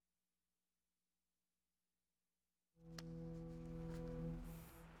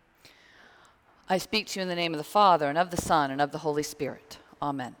I speak to you in the name of the Father, and of the Son, and of the Holy Spirit.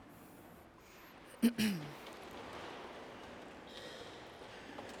 Amen.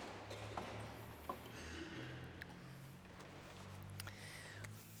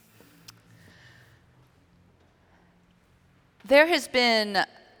 There has been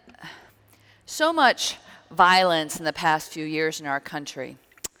so much violence in the past few years in our country.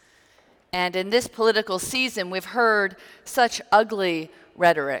 And in this political season, we've heard such ugly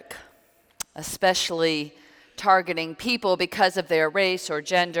rhetoric, especially targeting people because of their race or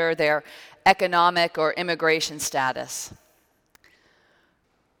gender, their economic or immigration status.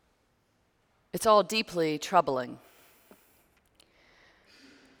 It's all deeply troubling.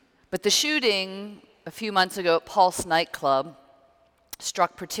 But the shooting a few months ago at Pulse nightclub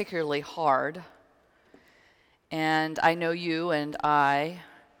struck particularly hard. And I know you and I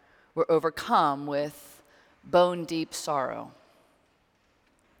were overcome with bone-deep sorrow.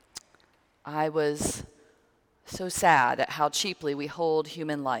 I was so sad at how cheaply we hold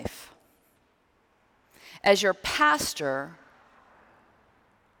human life. As your pastor,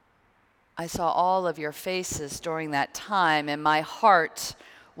 I saw all of your faces during that time, and my heart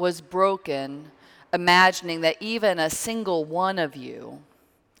was broken, imagining that even a single one of you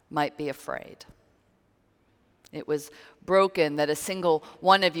might be afraid. It was broken that a single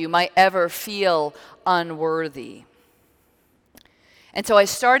one of you might ever feel unworthy. And so I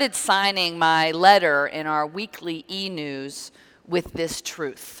started signing my letter in our weekly e-news with this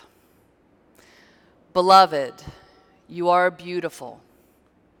truth. Beloved, you are beautiful.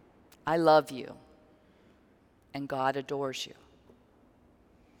 I love you, and God adores you.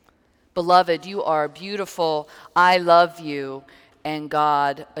 Beloved, you are beautiful. I love you, and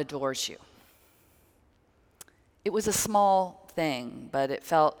God adores you. It was a small thing, but it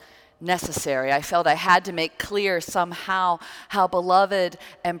felt necessary. I felt I had to make clear somehow how beloved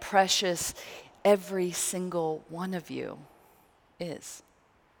and precious every single one of you is.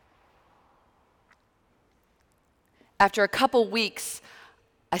 After a couple weeks,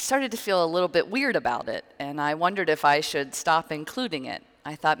 I started to feel a little bit weird about it, and I wondered if I should stop including it.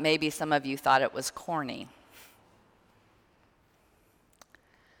 I thought maybe some of you thought it was corny.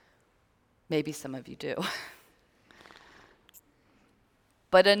 Maybe some of you do.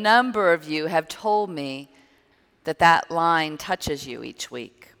 But a number of you have told me that that line touches you each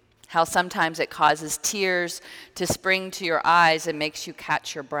week, how sometimes it causes tears to spring to your eyes and makes you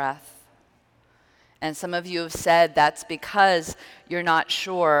catch your breath. And some of you have said that's because you're not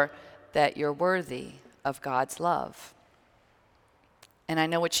sure that you're worthy of God's love. And I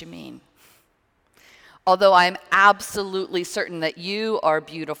know what you mean. Although I'm absolutely certain that you are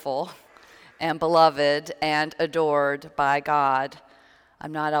beautiful and beloved and adored by God,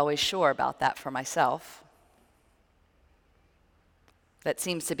 I'm not always sure about that for myself. That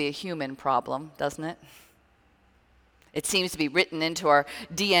seems to be a human problem, doesn't it? It seems to be written into our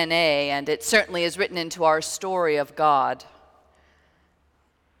DNA, and it certainly is written into our story of God.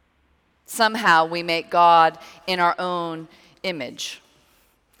 Somehow we make God in our own image.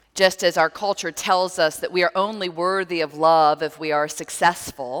 Just as our culture tells us that we are only worthy of love if we are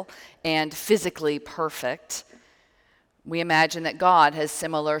successful and physically perfect, we imagine that God has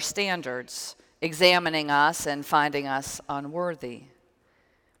similar standards, examining us and finding us unworthy.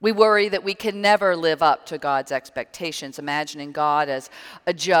 We worry that we can never live up to God's expectations, imagining God as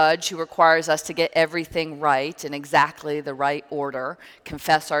a judge who requires us to get everything right in exactly the right order,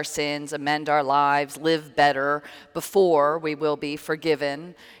 confess our sins, amend our lives, live better before we will be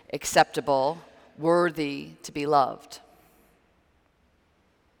forgiven, acceptable, worthy to be loved.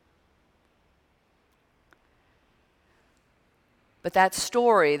 But that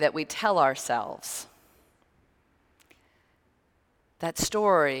story that we tell ourselves, that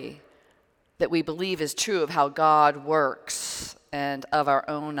story that we believe is true of how God works and of our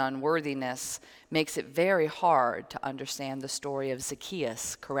own unworthiness, makes it very hard to understand the story of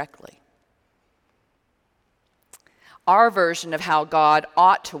Zacchaeus correctly. Our version of how God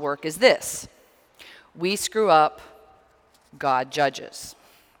ought to work is this: we screw up, God judges.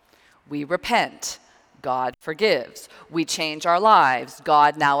 We repent, God forgives. We change our lives,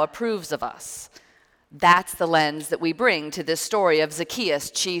 God now approves of us. That's the lens that we bring to this story of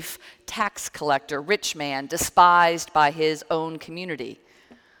Zacchaeus, chief tax collector, rich man, despised by his own community.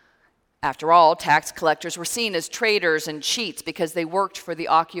 After all, tax collectors were seen as traitors and cheats because they worked for the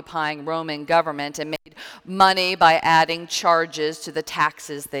occupying Roman government and made money by adding charges to the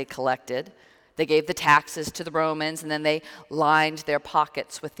taxes they collected. They gave the taxes to the Romans, and then they lined their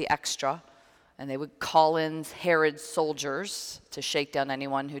pockets with the extra. And they would call in Herod's soldiers to shake down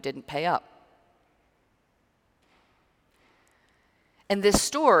anyone who didn't pay up. And this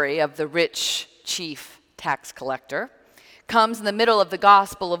story of the rich chief tax collector, comes in the middle of the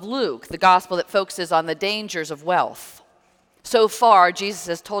Gospel of Luke, the gospel that focuses on the dangers of wealth. So far, Jesus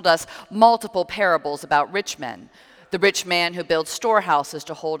has told us multiple parables about rich men. The rich man who builds storehouses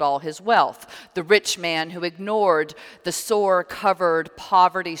to hold all his wealth. The rich man who ignored the sore-covered,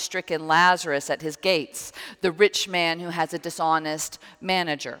 poverty-stricken Lazarus at his gates. The rich man who has a dishonest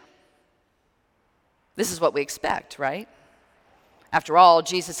manager. This is what we expect, right? After all,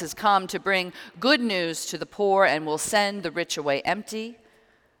 Jesus has come to bring good news to the poor and will send the rich away empty.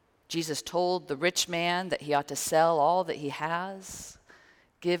 Jesus told the rich man that he ought to sell all that he has,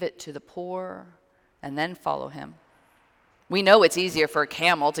 give it to the poor, and then follow him. We know it's easier for a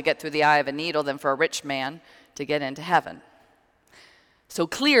camel to get through the eye of a needle than for a rich man to get into heaven. So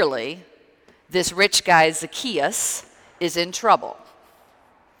clearly, this rich guy Zacchaeus is in trouble.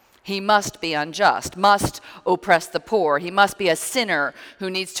 He must be unjust, must oppress the poor. He must be a sinner who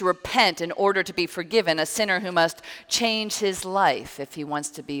needs to repent in order to be forgiven, a sinner who must change his life if he wants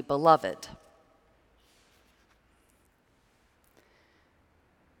to be beloved.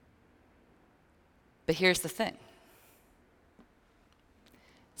 But here's the thing.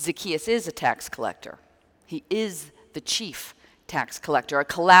 Zacchaeus is a tax collector. He is the chief tax collector, a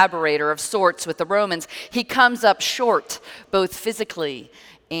collaborator of sorts with the Romans. He comes up short, both physically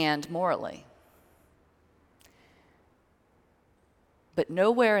and morally. But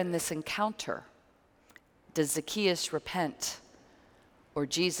nowhere in this encounter does Zacchaeus repent or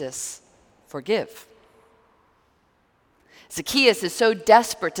Jesus forgive. Zacchaeus is so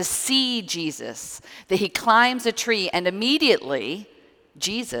desperate to see Jesus that he climbs a tree, and immediately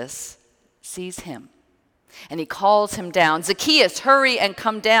Jesus sees him. And he calls him down. Zacchaeus, hurry and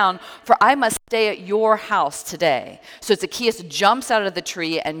come down, for I must stay at your house today. So Zacchaeus jumps out of the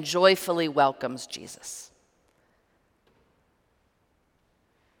tree and joyfully welcomes Jesus.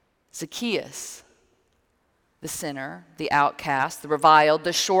 Zacchaeus, the sinner, the outcast, the reviled,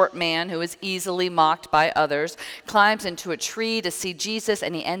 the short man who is easily mocked by others, climbs into a tree to see Jesus,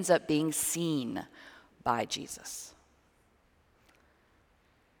 and he ends up being seen by Jesus.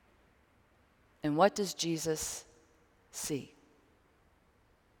 And what does Jesus see?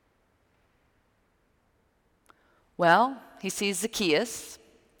 Well, he sees Zacchaeus,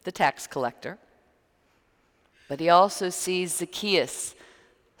 the tax collector, but he also sees Zacchaeus,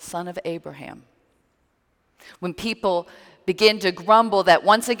 son of Abraham. When people begin to grumble that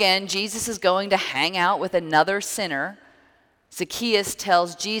once again Jesus is going to hang out with another sinner, Zacchaeus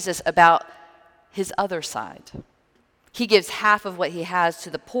tells Jesus about his other side. He gives half of what he has to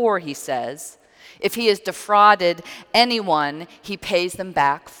the poor, he says. If he has defrauded anyone, he pays them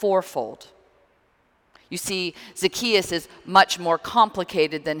back fourfold. You see, Zacchaeus is much more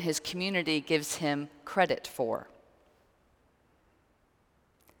complicated than his community gives him credit for.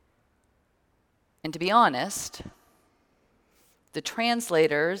 And to be honest, the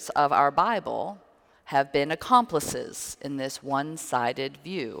translators of our Bible have been accomplices in this one-sided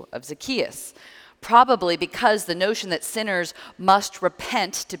view of Zacchaeus. Probably because the notion that sinners must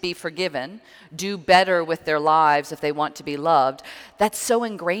repent to be forgiven, do better with their lives if they want to be loved, that's so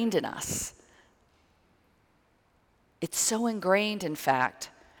ingrained in us. It's so ingrained, in fact,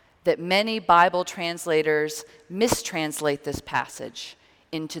 that many Bible translators mistranslate this passage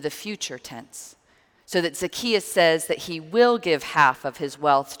into the future tense. So that Zacchaeus says that he will give half of his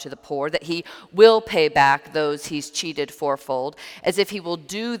wealth to the poor, that he will pay back those he's cheated fourfold, as if he will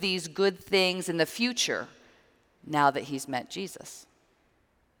do these good things in the future now that he's met Jesus.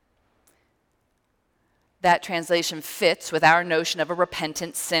 That translation fits with our notion of a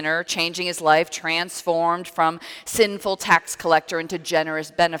repentant sinner, changing his life, transformed from sinful tax collector into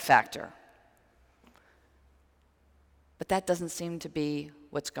generous benefactor. But that doesn't seem to be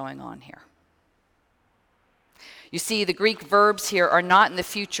what's going on here. You see, the Greek verbs here are not in the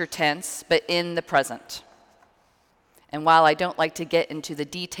future tense, but in the present. And while I don't like to get into the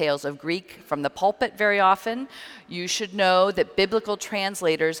details of Greek from the pulpit very often, you should know that biblical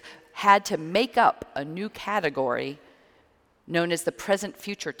translators had to make up a new category known as the present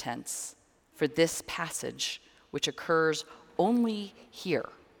future tense for this passage, which occurs only here.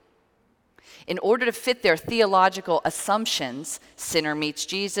 In order to fit their theological assumptions, sinner meets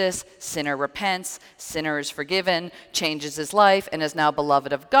Jesus, sinner repents, sinner is forgiven, changes his life, and is now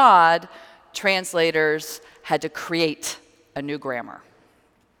beloved of God, translators had to create a new grammar.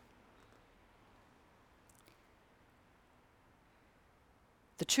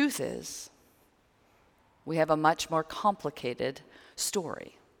 The truth is, we have a much more complicated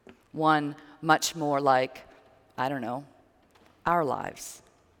story, one much more like, our lives.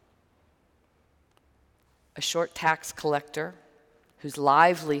 A short tax collector whose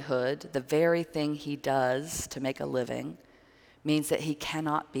livelihood, the very thing he does to make a living, means that he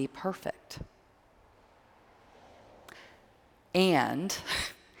cannot be perfect. And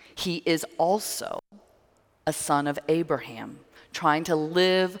he is also a son of Abraham, trying to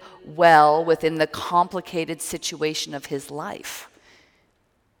live well within the complicated situation of his life.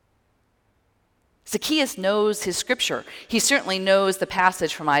 Zacchaeus knows his scripture. He certainly knows the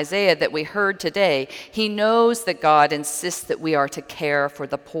passage from Isaiah that we heard today. He knows that God insists that we are to care for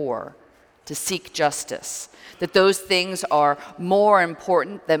the poor, to seek justice, that those things are more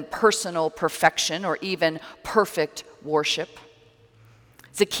important than personal perfection or even perfect worship.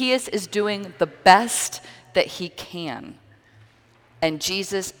 Zacchaeus is doing the best that he can, and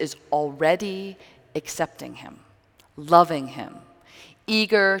Jesus is already accepting him, loving him,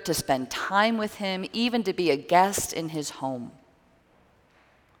 eager to spend time with him, even to be a guest in his home.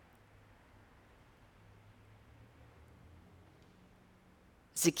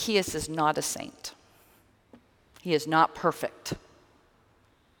 Zacchaeus is not a saint. He is not perfect.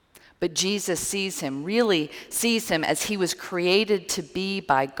 But Jesus sees him, really sees him as he was created to be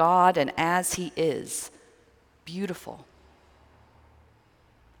by God and as he is, beautiful,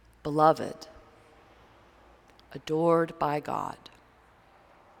 beloved, adored by God.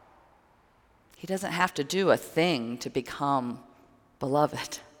 He doesn't have to do a thing to become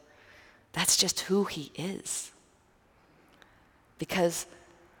beloved. That's just who he is. Because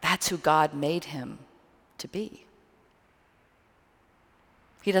that's who God made him to be.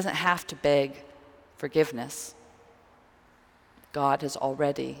 He doesn't have to beg forgiveness. God has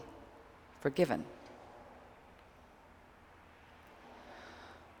already forgiven.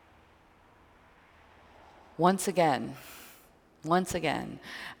 Once again,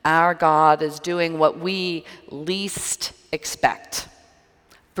 our God is doing what we least expect,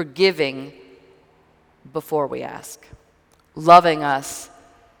 forgiving before we ask, loving us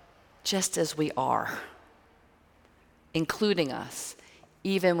just as we are, including us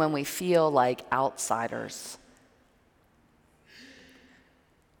even when we feel like outsiders.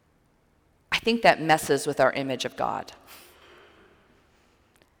 I think that messes with our image of God.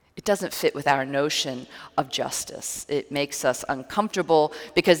 It doesn't fit with our notion of justice. It makes us uncomfortable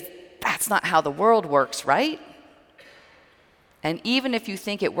because that's not how the world works, right? And even if you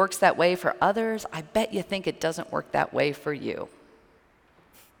think it works that way for others, I bet you think it doesn't work that way for you.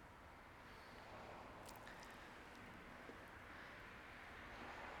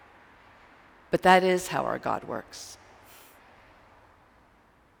 But that is how our God works.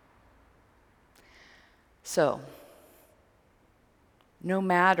 So, no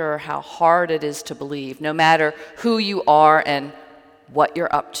matter how hard it is to believe, no matter who you are and what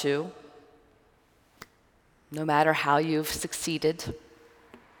you're up to, no matter how you've succeeded,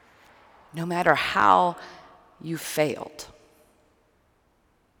 no matter how you failed,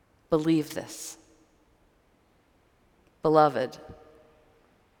 believe this. Beloved,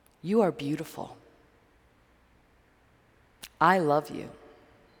 you are beautiful. I love you.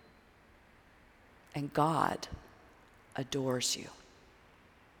 And God adores you.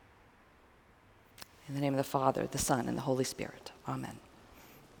 In the name of the Father, the Son, and the Holy Spirit. Amen.